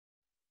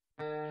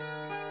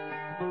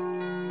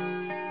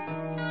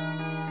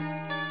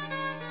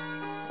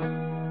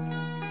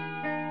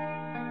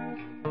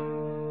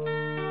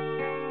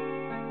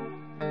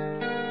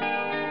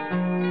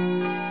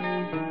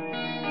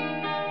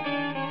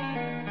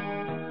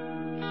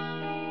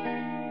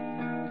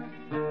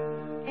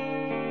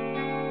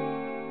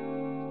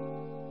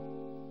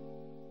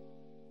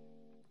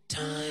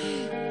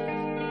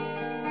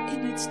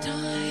It's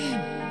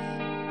time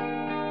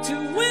to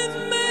win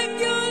back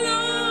your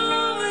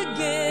love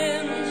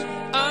again.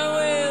 I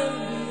will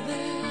be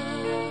there.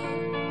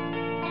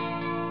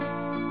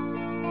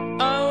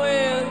 I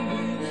will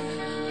be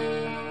there.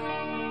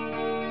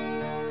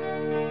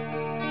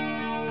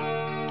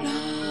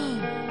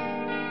 Love,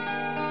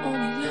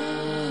 only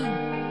love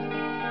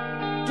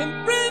can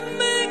bring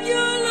back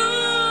your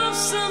love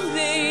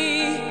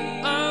someday.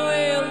 I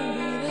will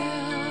be there.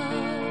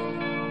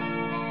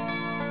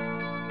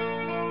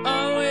 I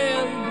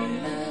will be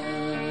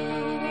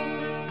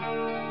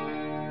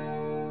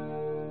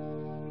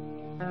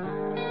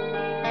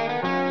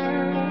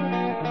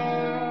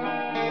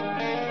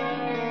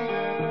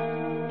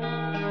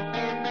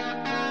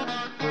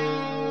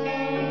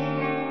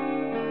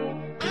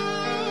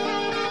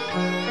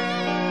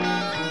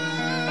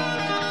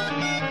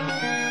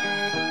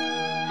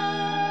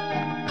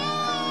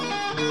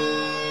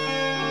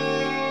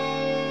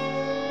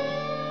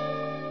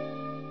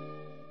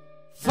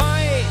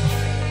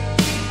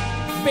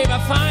baby,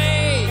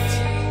 fight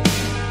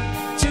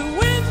to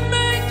win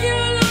back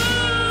your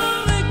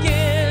love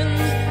again.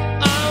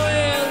 I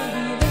will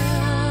be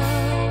there.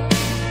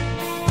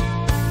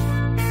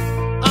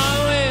 I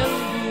will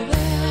be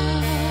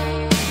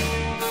there.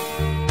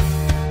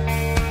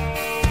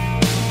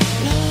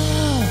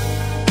 Love,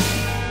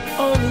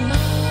 only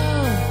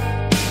love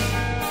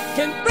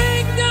can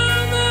break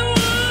down the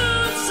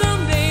world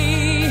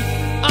someday.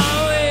 I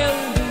will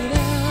be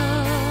there.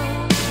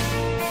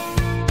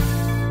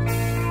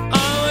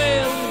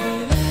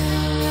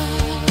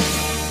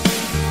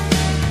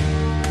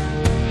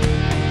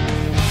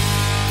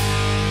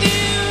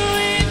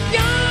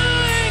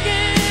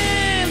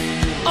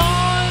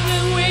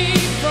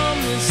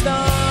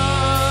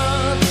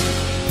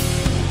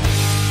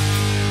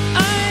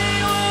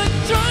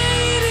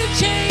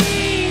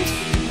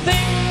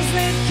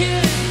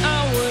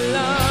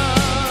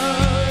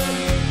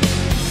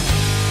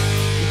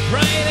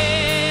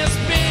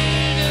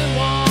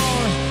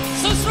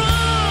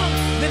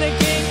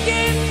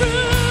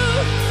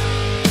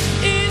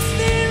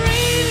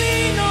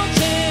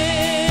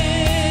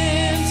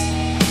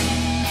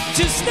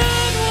 To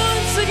start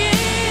once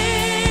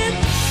again,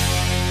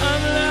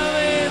 I'm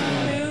loving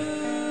you.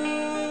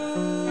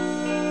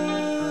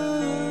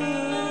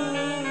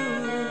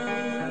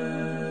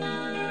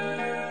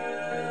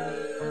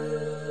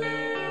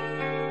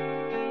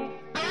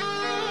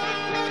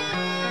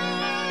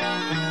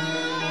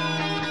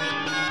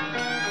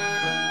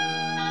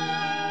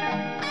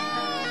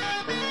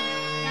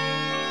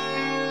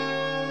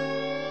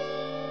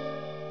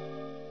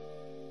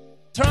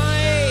 Try,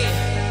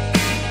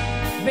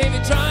 baby,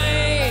 try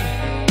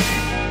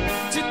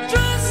to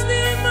trust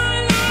in my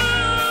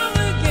love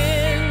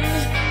again.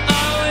 I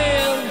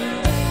will be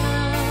there.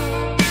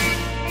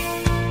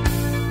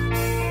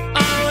 I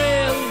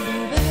will be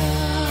there.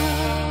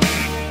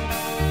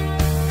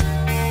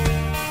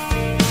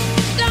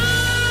 Love,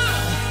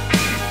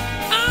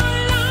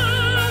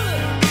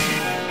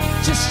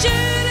 just should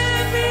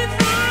have been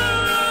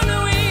thrown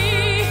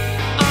away.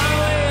 I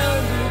will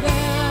be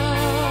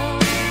there.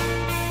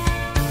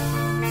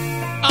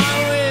 I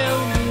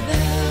will be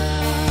there.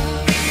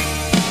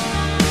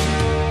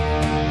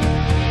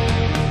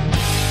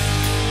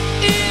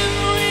 If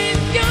we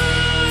go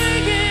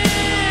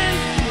again,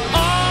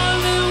 all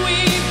the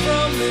way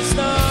from the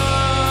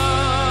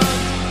start,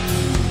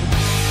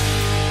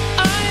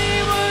 I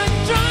would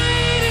try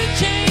to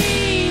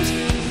change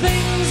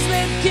things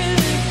that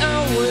killed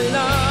our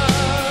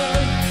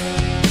love.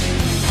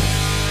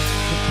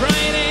 The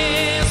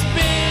brightest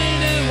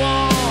building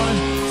wall,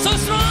 so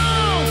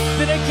strong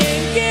that I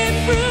can't get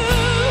through.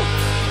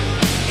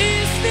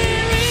 Is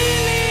there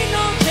really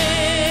no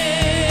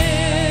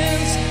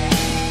chance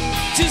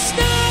to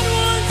start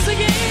once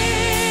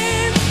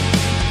again?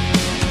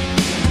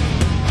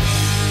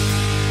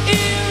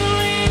 If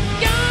we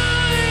go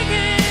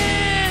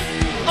again,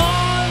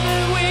 all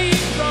the way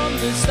from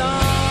the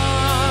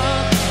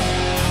start,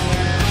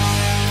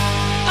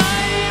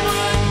 I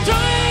would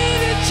try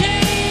to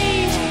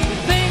change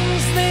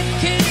things that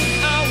killed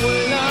our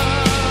love.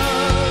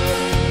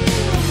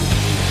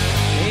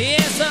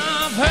 Yes,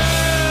 I've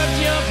hurt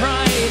your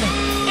pride,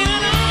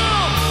 and I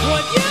know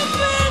what you've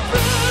been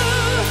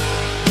through.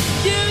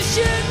 You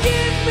should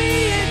give me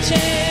a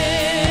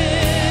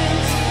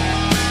chance.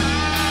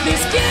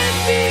 This can't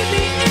be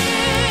the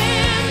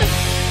end.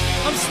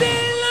 I'm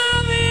still